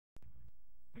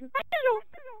Let's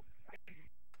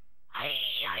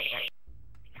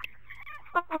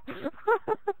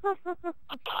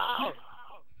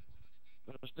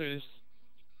do this.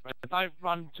 Right, don't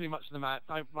run too much of the map.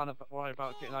 Don't worry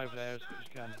about getting over there as quick as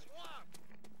you can.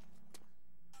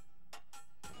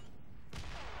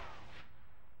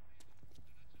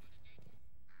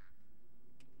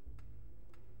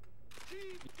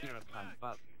 You're a cunt,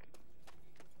 but...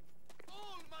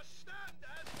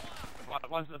 Right,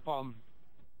 one's at the bottom.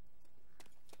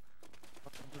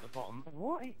 One's at the bottom.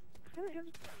 What?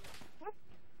 What?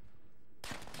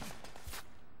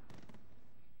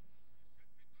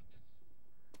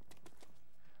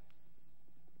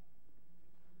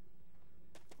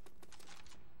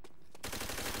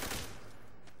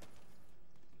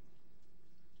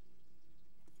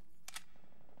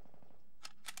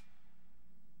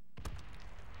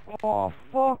 Oh,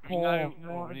 fuck You off.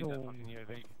 know, we need that fucking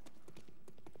UAV.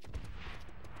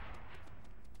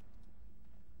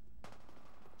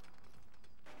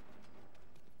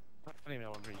 I don't even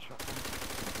know what really shot from.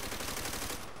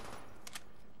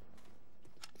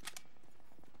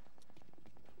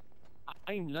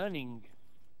 I'm learning.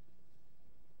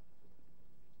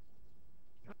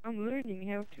 I'm learning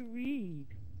how to read.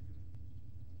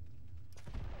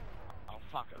 Oh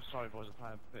fuck, I'm sorry boys, I'm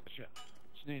playing a bit of shit.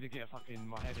 Just need to get fucking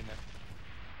my head in it.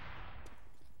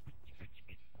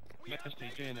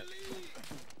 STG in it.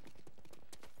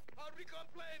 Our recon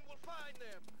plane will find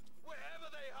them, wherever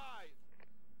they hide.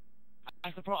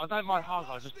 That's the problem, I don't mind hard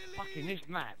guys, just fucking this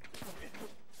map.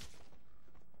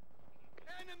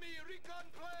 Enemy recon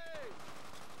plane!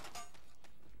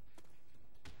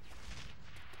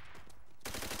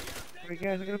 Right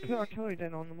guys, I'm gonna put artillery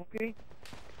down on them, okay?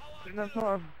 In that sort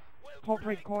of top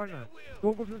right corner.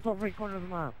 Don't go to the top right corner of the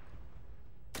map.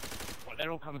 Well,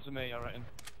 they're all coming to me, I reckon.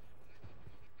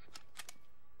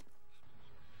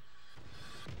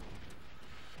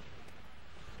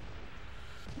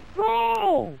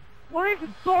 No! Why is it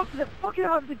box that fucking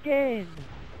happens again?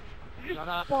 Just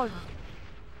fun.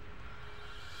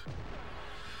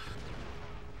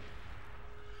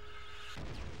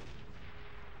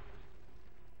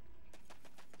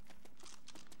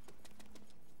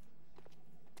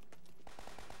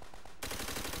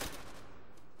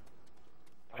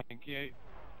 Thank you.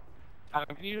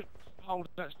 Adam, can you hold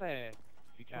that stair if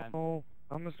you can? Oh,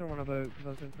 I'm just throwing about because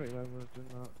I've been pretty loud when I was doing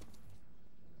that.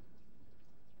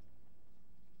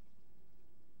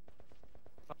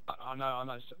 I know,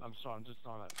 I'm sorry, I'm just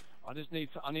trying to...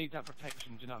 I need that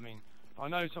protection, do you know what I mean? If I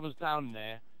know someone's down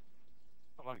there,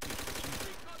 I won't keep pushing.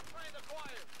 Recon plane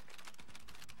acquired.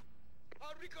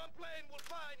 Our recon plane will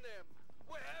find them,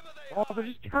 wherever they Oh, hide. they're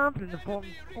just camping in the bottom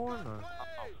Enemy recon corner. plane.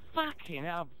 Oh, fucking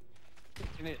hell.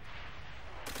 Fucking it.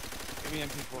 Give me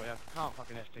MP40, I can't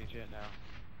fucking STG it now.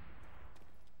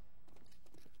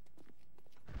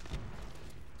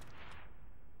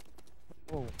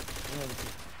 Whoa,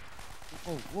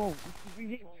 whoa,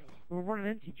 we're running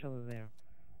into each other there.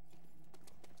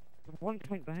 We're 1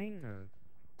 point behind now.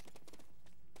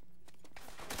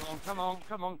 Come on,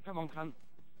 cunt.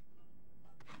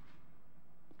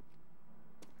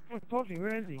 Oh, talk to me,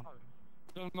 where is he?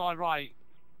 To my right.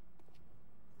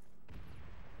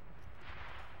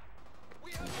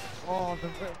 Oh, the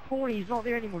pony's not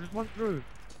there anymore, just went through.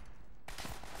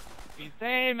 He's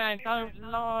there, man, don't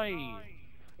lie.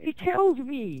 He killed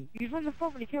me! He's on the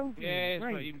front and he killed me. Yes,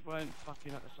 right. but he weren't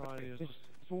fucking at the side. He was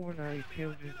It's over now, he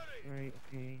killed me. Right,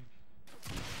 okay.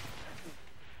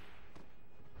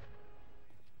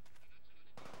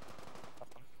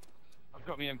 I've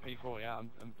got my MP40 out,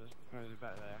 I'm just going to do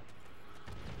better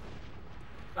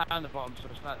there. Down the bottom, so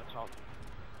it's at the top.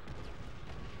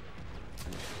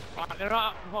 Right, they're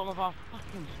at the bottom of our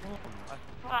fucking spawn.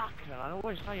 Fucking, I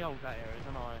always say hold that area,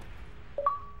 don't I?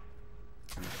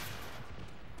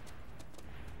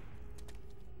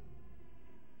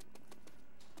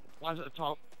 One's at the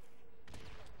top.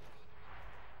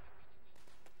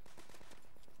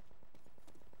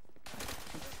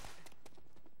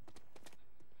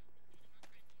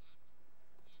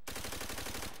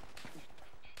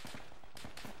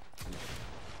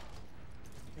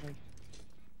 Okay.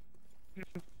 2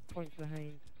 points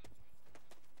behind.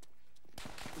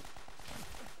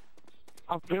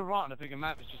 You're right on a bigger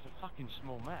map, it's just a fucking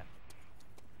small map.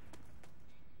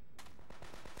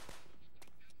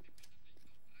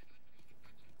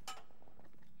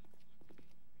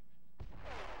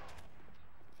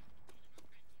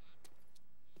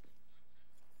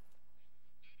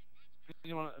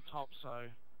 Anyone at the top, so...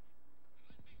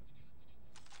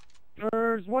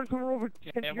 There's one coming over.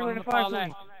 Yeah, one on the far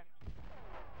left.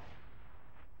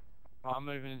 Right, I'm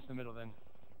moving into the middle then.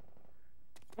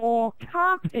 Oh,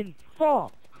 camping!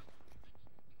 Fuck!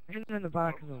 Hidden in the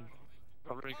back of them.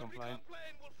 Got a Our recon plane. recon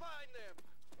plane will find them,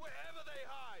 wherever they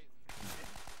hide.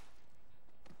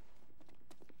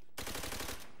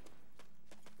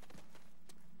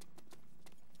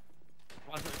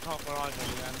 One's at the top where I go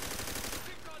then.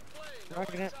 Recon plane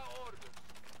Tracking awaits it. our orders.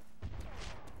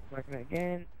 Tracking it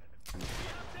again. We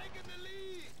have taken the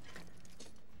lead.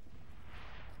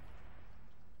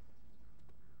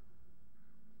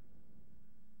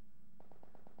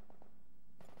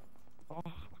 Oh,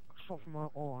 shot from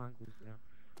all angles now.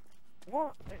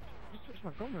 What? It just switched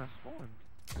my gun when I spawned.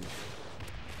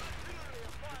 Artillery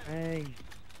afire. Hey.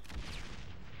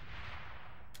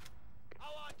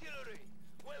 Our artillery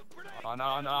will break. I know.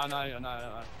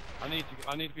 I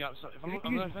need to be up. If I'm You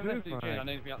going use to left blue I flag.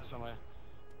 need to be up somewhere.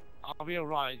 I'll be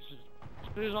alright.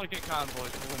 As soon as I get calm,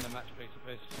 boys, we'll win the match piece of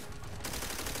this.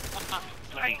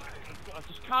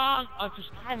 I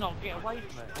just cannot get away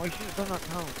from it. Why should have done that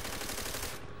count?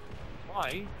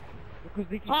 Why? Because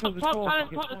they can Top, kill the top, top. top, and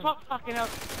get top, the points. top, fucking hell.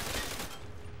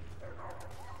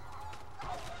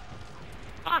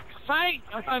 Fuck's sake,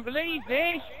 I don't believe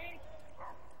this.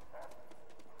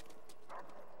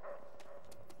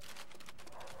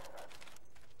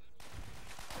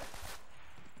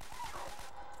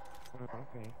 Oh,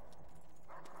 okay.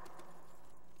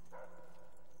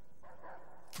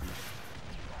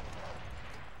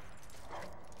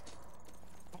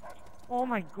 Oh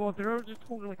my god, they're all just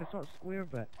holding like a sort of square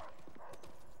bit.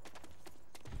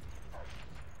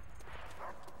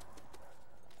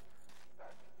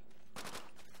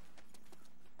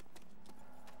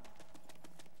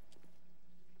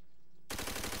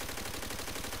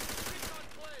 Recon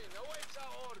plane awaits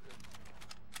our orders.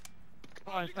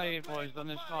 Try and stay here, boys, on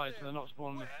this side, so they're not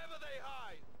spawning Wherever they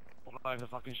hide. all over the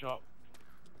fucking shop.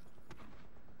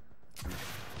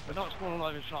 If they're not spawning all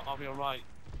over the shop, I'll be alright.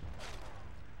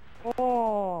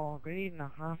 Oh, grenade and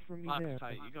a half from me Like there.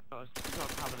 I say, you got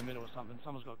to cover the middle or something.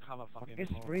 Someone's got to cover fucking.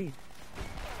 Get more. sprayed.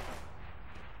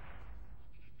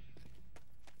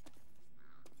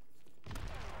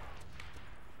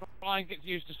 Try and get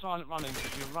used to silent running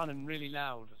because you're running really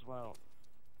loud as well.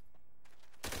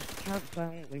 You can't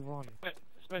silently run.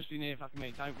 Especially near fucking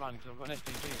me. Don't run because I've got an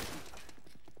STG.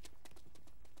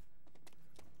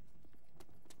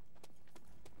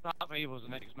 That evil's the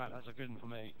next map. That's a good one for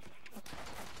me.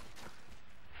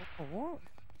 Oh, what?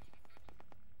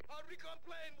 Our recon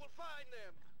plane will find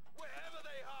them, wherever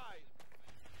they hide.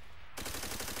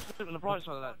 Look on the bright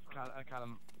side of that,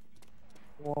 Callum.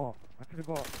 What? I could have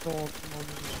got dogs from all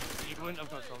the... You wouldn't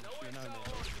have got dogs if you know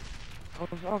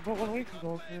this. I've got one away from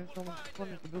dogs and then someone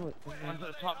punched the bullet from me. One's at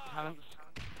the top, Callum.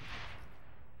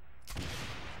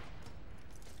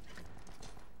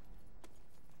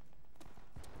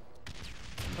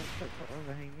 Someone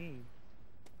behind me.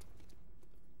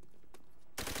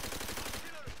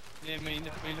 Near me,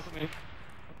 look at me, look at me.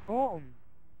 I got him.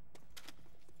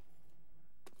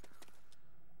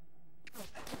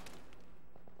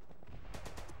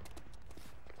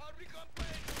 Our recon plane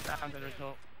will Down find to the them,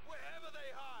 top. wherever they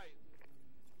hide.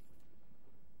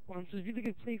 Well, I'm just really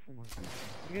good safe for one.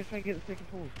 I'm gonna try and get the second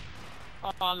post.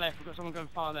 Far left, we've got someone going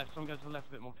far left, someone goes to the left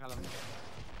a bit more, Callum.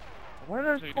 Why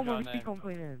did Two I come down with there. recon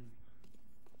plane in?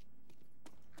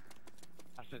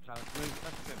 That's it, Callum. Move,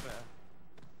 that's a bit better.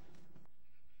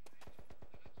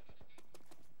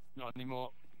 Not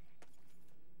anymore.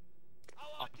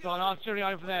 Our I've got an artillery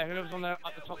over there, whoever's on there,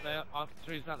 at the top there,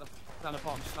 artillery's down the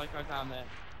bottom, so go down there.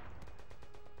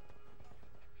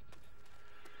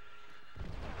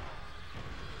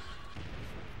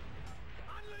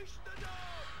 Unleash the dog!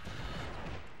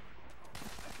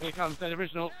 Here comes the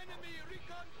original. Enemy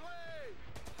recon plane!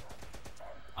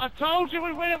 I told you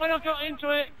we'd win it when I got into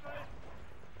it!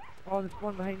 Oh, there's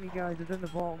one behind me, guys. It's in the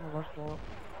bottom of our spot.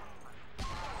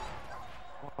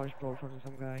 Oh, I just broke from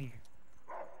some guy.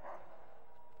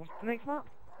 What's the next map?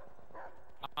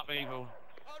 Up evil.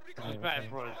 Our This recon is better plane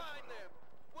for will us. find them,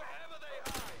 wherever they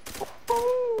hide.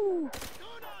 Woo! Do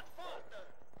not falter!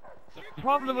 The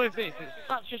problem with this, it's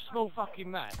such a small fucking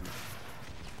map.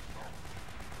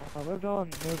 Oh, well done.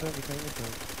 Well done, we found this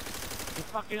The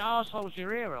fucking arsehole's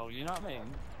your hero, you know what I mean?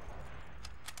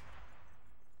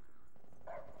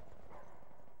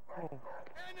 Oh.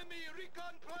 Enemy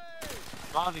recon plane!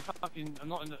 Hardly fucking, I'm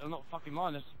not fucking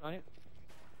minus, mate.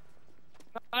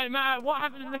 No matter what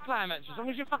happens in the climax, as long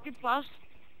as you're fucking plus,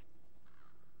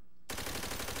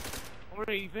 or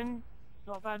even, it's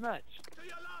not a bad match. To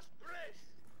your last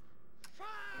breath!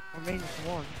 Fire! Remains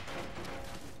one.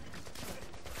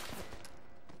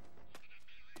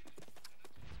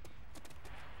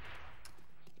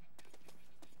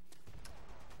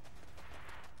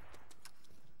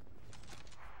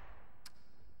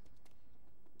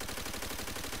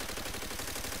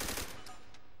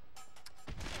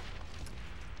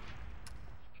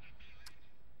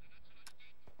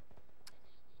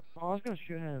 Oh, I was gonna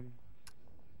shoot him.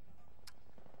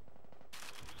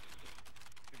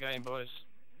 The game, boys.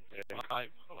 Right,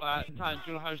 Tan,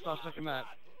 do you want to host our second map?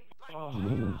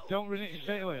 Oh, don't run it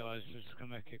straight away, or it's just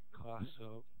gonna make it class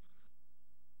up.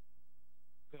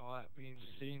 Don't like being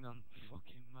seen on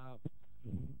fucking map.